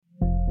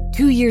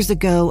2 years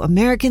ago,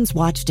 Americans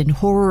watched in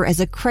horror as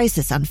a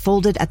crisis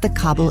unfolded at the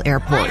Kabul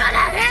airport.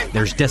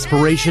 There's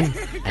desperation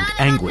and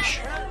anguish.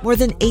 More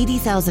than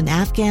 80,000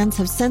 Afghans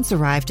have since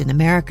arrived in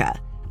America,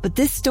 but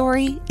this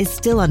story is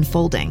still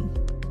unfolding.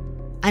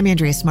 I'm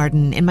Andrea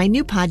Martin. In my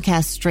new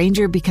podcast,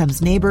 Stranger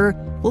Becomes Neighbor,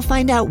 we'll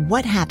find out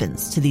what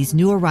happens to these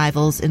new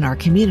arrivals in our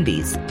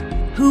communities.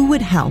 Who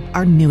would help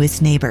our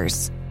newest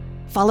neighbors?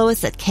 Follow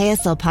us at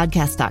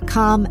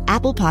kslpodcast.com,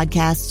 Apple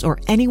Podcasts, or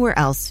anywhere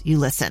else you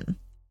listen.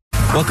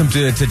 Welcome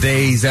to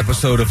today's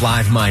episode of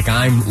Live Mike.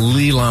 I'm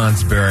Lee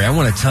Lonsberry. I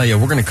want to tell you,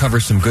 we're going to cover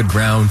some good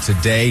ground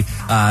today.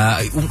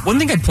 One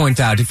thing I'd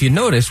point out, if you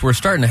notice, we're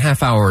starting a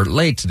half hour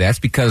late today. That's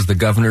because the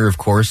governor, of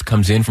course,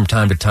 comes in from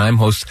time to time,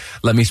 hosts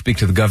Let Me Speak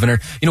to the Governor.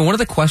 You know, one of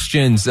the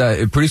questions,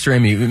 producer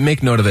Amy,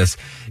 make note of this.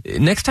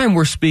 Next time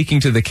we're speaking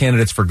to the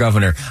candidates for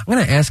governor, I'm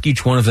going to ask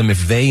each one of them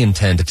if they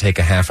intend to take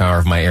a half hour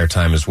of my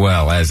airtime as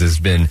well, as has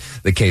been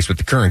the case with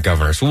the current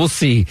governor. So we'll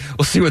see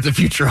what the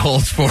future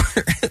holds for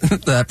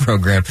that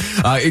program.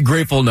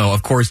 Grateful,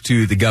 of course,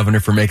 to the governor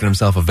for making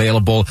himself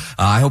available.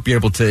 I hope you're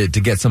able to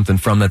get something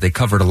from that. They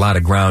covered a lot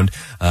of ground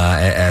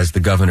as the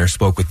governor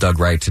spoke with Doug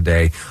Wright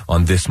today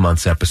on this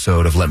month's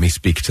episode of Let Me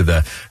Speak to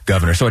the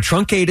Governor. So a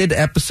truncated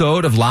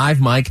episode of Live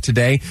Mike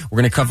today. We're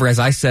going to cover, as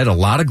I said, a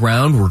lot of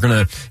ground. We're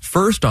going to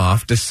first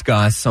off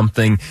discuss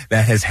something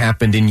that has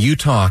happened in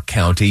Utah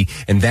County,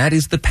 and that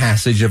is the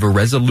passage of a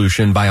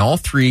resolution by all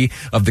three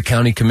of the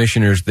county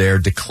commissioners there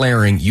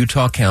declaring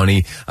Utah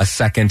County a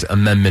Second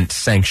Amendment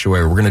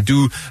sanctuary. We're going to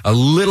do a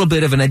little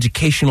bit of an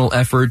educational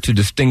effort to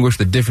distinguish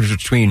the difference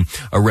between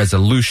a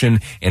resolution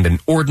and an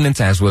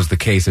ordinance, as was the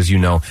case, as you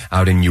know,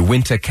 out in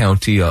Uinta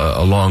County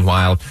a long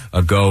while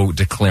ago,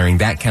 declaring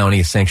that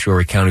county a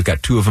sanctuary county. We've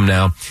got two of them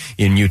now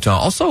in Utah.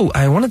 Also,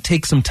 I want to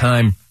take some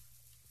time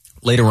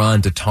later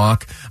on to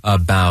talk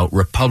about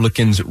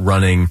Republicans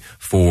running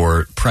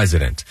for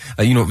president.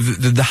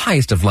 The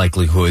highest of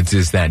likelihoods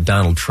is that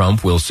Donald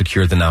Trump will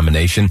secure the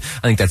nomination.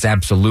 I think that's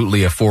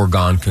absolutely a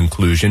foregone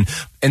conclusion.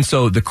 And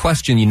so the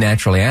question you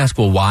naturally ask,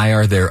 well, why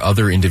are there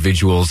other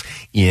individuals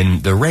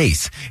in the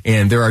race?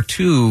 And there are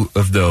two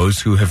of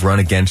those who have run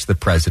against the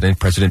president,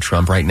 President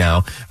Trump right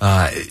now,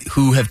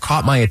 who have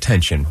caught my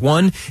attention.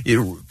 One,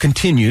 it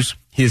continues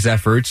his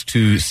efforts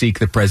to seek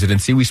the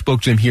presidency. We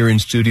spoke to him here in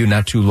studio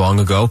not too long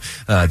ago,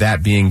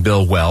 that being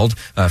Bill Weld,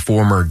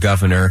 former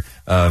governor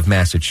of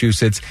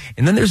Massachusetts.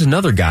 And then there's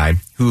another guy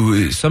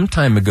who some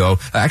time ago,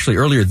 actually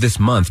earlier this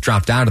month,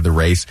 dropped out of the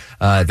race,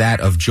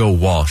 that of Joe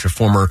Walsh, a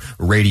former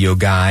radio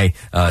guy,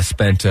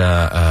 spent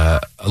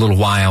a little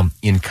while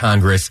in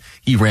Congress.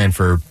 He ran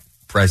for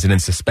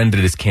president, suspended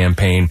his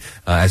campaign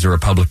as a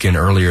Republican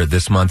earlier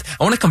this month.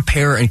 I want to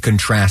compare and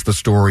contrast the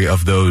story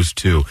of those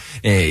two.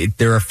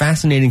 There are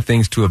fascinating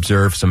things to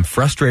observe, some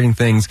frustrating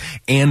things,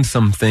 and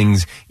some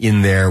things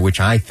in there which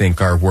I think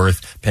are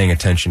worth paying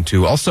attention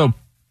to. Also,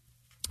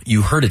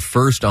 you heard it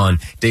first on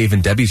Dave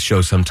and Debbie's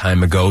show some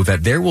time ago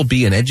that there will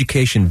be an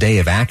Education Day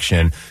of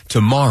Action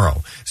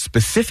tomorrow.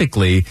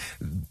 Specifically,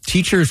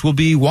 teachers will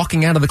be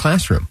walking out of the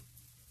classroom.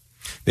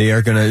 They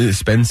are going to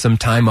spend some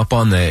time up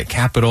on the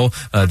Capitol.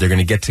 They're going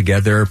to get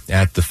together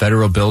at the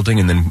Federal Building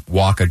and then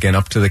walk again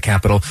up to the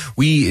Capitol.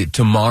 We,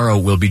 tomorrow,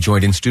 will be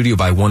joined in studio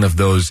by one of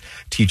those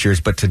teachers.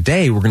 But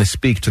today, we're going to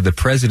speak to the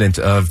president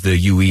of the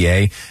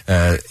UEA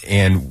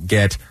and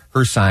get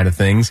her side of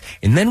things.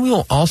 And then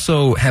we'll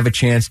also have a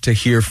chance to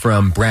hear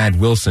from Brad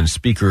Wilson,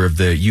 Speaker of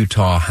the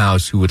Utah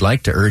House, who would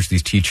like to urge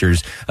these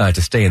teachers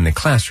to stay in the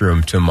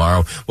classroom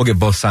tomorrow. We'll get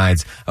both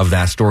sides of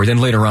that story. Then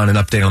later on, an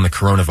update on the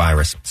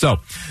coronavirus. So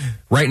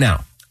right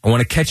now, I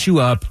want to catch you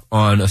up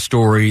on a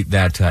story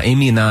that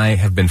Amy and I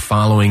have been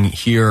following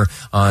here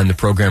on the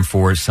program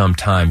for some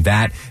time,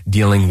 that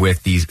dealing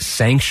with these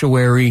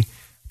sanctuary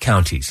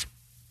counties.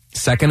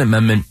 Second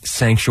Amendment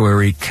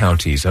sanctuary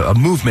counties. A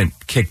movement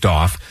kicked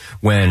off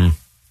when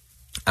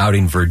out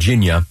in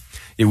Virginia,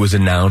 it was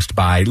announced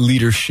by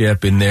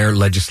leadership in their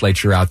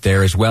legislature out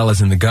there, as well as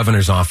in the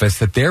governor's office,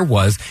 that there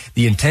was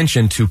the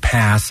intention to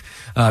pass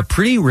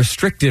pretty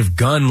restrictive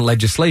gun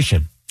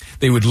legislation.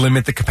 They would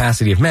limit the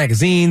capacity of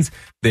magazines.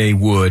 They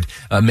would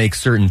make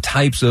certain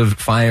types of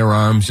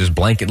firearms just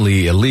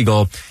blanketly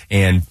illegal,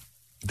 and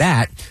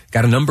that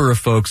got a number of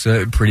folks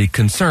pretty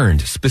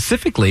concerned,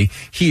 specifically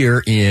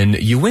here in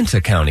Uinta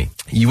County.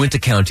 Uinta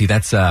County,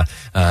 that's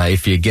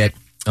if you get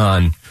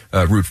on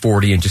Route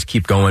 40 and just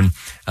keep going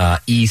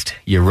east,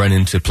 you run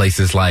into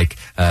places like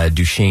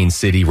Duchesne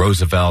City,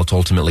 Roosevelt,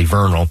 ultimately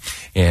Vernal,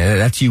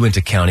 and that's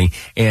Uinta County.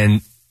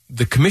 And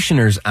the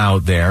commissioners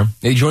out there,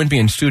 they joined me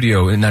in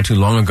studio not too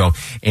long ago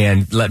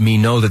and let me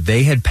know that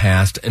they had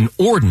passed an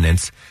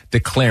ordinance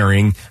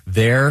declaring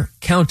their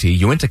county,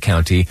 Uinta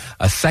County,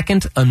 a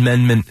Second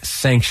Amendment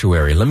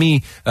sanctuary. Let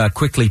me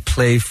quickly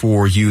play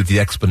for you the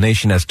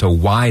explanation as to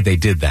why they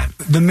did that.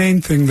 The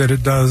main thing that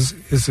it does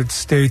is it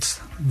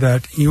states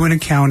that Uinta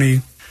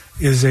County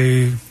is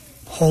a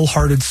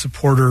wholehearted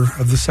supporter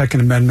of the Second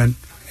Amendment,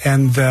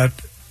 and that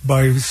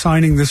by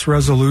signing this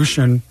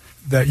resolution,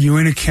 that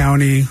Uinta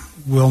County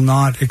will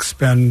not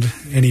expend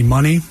any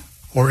money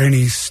or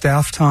any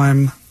staff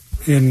time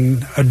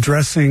in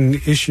addressing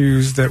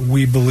issues that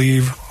we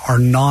believe are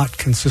not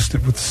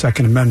consistent with the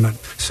Second Amendment.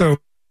 So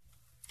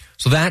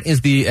that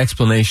is the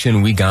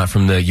explanation we got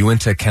from the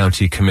Uintah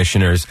County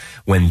Commissioners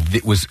when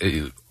it was...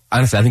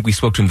 honestly, I think we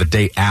spoke to them the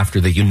day after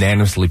they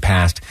unanimously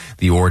passed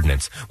the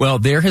ordinance. Well,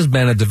 there has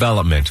been a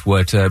development.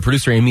 What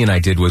producer Amy and I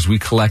did was we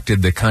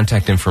collected the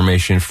contact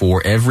information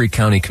for every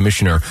county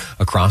commissioner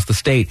across the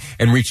state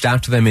and reached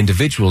out to them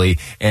individually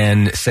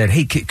and said,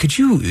 hey, could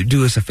you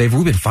do us a favor?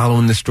 We've been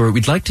following this story.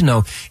 We'd like to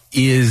know,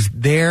 is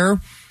there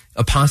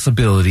a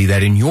possibility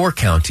that in your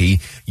county,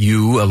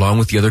 you, along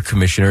with the other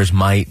commissioners,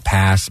 might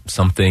pass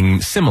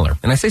something similar?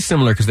 And I say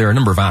similar because there are a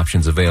number of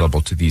options available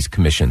to these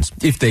commissions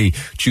if they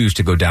choose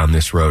to go down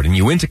this road. In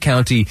Uintah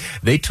County,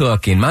 they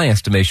took, in my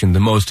estimation, the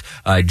most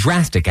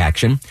drastic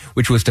action,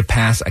 which was to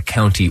pass a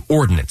county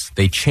ordinance.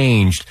 They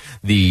changed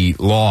the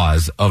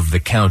laws of the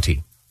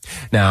county.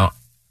 Now,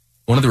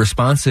 one of the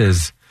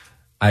responses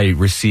I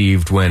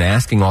received when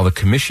asking all the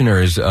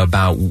commissioners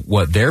about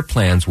what their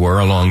plans were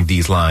along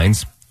these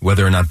lines,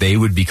 whether or not they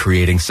would be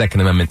creating Second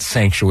Amendment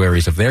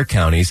sanctuaries of their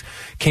counties,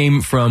 came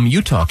from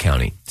Utah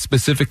County.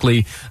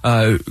 Specifically,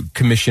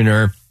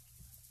 Commissioner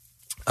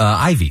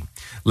Ivey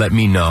let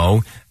me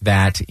know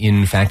that,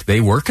 in fact, they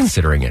were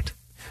considering it.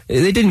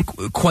 They didn't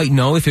quite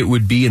know if it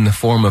would be in the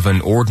form of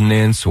an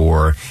ordinance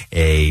or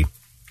a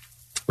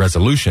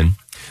resolution,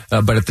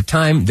 but at the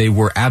time, they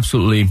were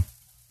absolutely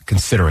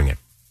considering it.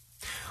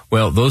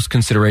 Well, those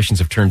considerations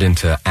have turned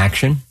into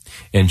action.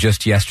 And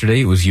just yesterday,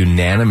 it was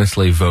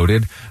unanimously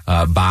voted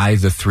by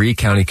the three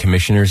county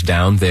commissioners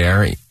down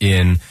there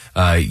in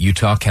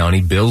Utah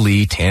County, Bill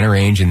Lee, Tanner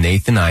Ainge, and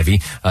Nathan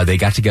Ivey. They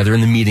got together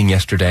in the meeting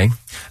yesterday.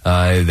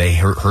 They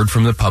heard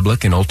from the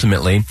public and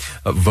ultimately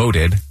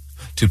voted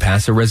to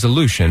pass a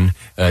resolution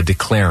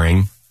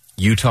declaring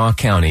Utah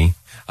County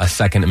a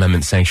Second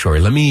Amendment sanctuary.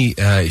 Let me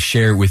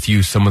share with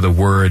you some of the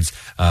words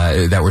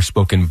that were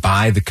spoken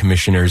by the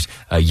commissioners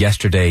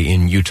yesterday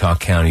in Utah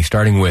County,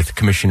 starting with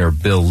Commissioner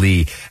Bill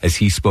Lee as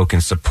he spoke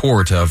in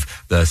support of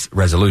the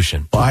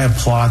resolution. I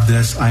applaud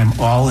this. I am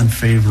all in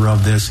favor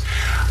of this.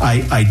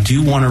 I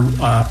do want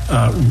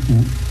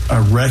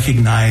to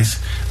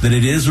recognize that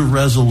it is a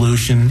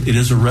resolution. It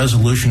is a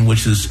resolution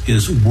which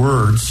is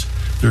words.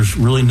 There's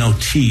really no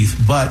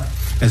teeth, but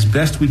as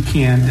best we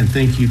can, and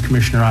thank you,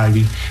 Commissioner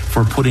Ivey,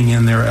 for putting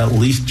in there at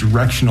least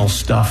directional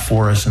stuff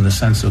for us in the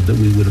sense of that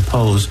we would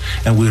oppose,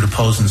 and we would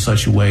oppose in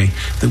such a way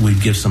that we'd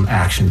give some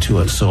action to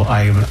it. So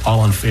I am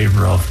all in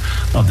favor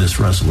of this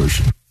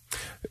resolution.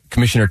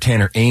 Commissioner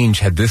Tanner Ainge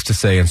had this to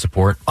say in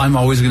support. I'm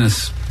always going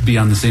to be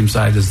on the same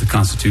side as the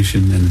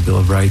Constitution and the Bill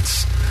of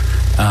Rights.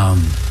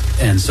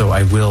 And so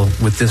I will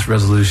with this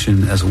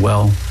resolution as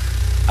well.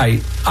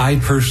 I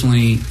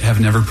personally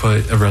have never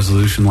put a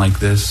resolution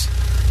like this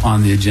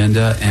on the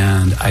agenda,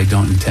 and I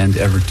don't intend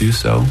to ever do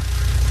so.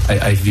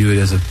 I view it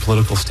as a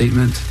political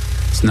statement.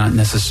 It's not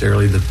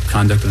necessarily the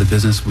conduct of the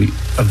business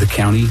of the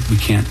county. We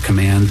can't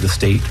command the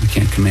state. We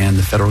can't command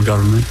the federal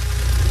government.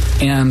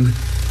 And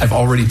I've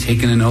already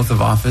taken an oath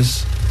of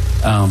office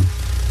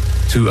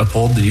to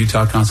uphold the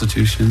Utah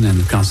Constitution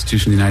and the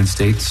Constitution of the United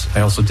States.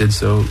 I also did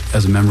so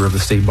as a member of the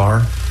state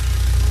bar.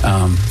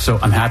 So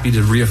I'm happy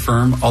to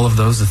reaffirm all of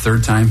those the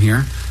third time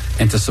here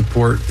and to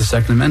support the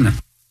Second Amendment.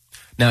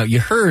 Now, you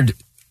heard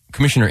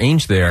Commissioner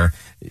Ainge there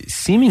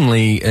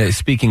seemingly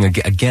speaking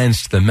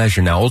against the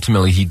measure. Now,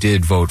 ultimately, he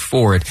did vote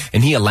for it,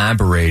 and he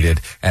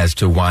elaborated as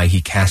to why he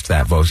cast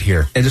that vote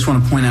here. I just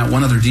want to point out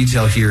one other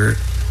detail here.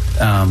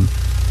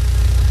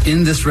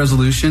 In this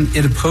resolution,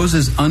 it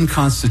opposes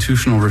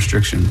unconstitutional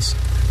restrictions.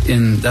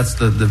 That's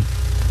the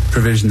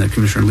provision that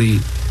Commissioner Lee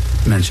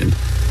mentioned.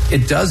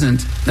 It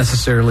doesn't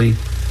necessarily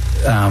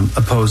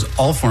oppose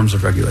all forms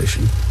of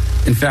regulation.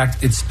 In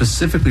fact, it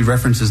specifically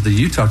references the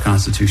Utah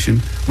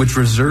Constitution, which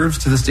reserves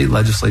to the state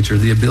legislature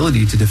the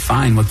ability to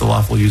define what the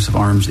lawful use of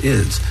arms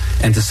is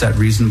and to set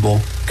reasonable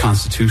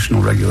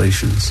constitutional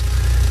regulations.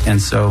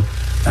 And so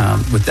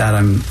with that,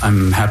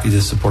 I'm happy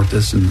to support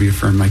this and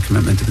reaffirm my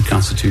commitment to the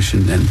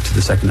Constitution and to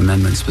the Second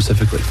Amendment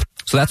specifically.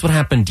 So that's what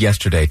happened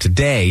yesterday.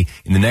 Today,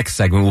 in the next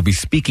segment, we'll be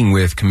speaking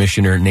with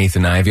Commissioner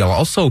Nathan Ivey. I'll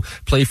also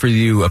play for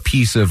you a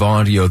piece of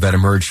audio that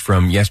emerged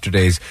from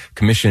yesterday's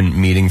commission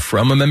meeting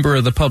from a member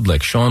of the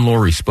public. Sean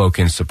Laurie spoke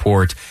in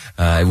support.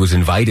 It was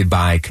invited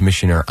by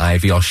Commissioner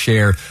Ivey. I'll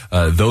share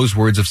those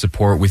words of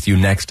support with you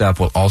next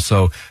up. We'll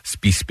also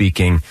be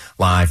speaking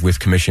live with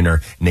Commissioner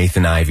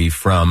Nathan Ivey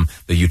from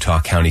the Utah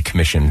County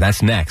Commission.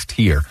 That's next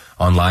here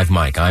on Live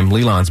Mike. I'm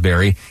Lee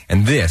Lonsberry,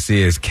 and this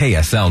is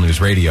KSL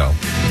News Radio.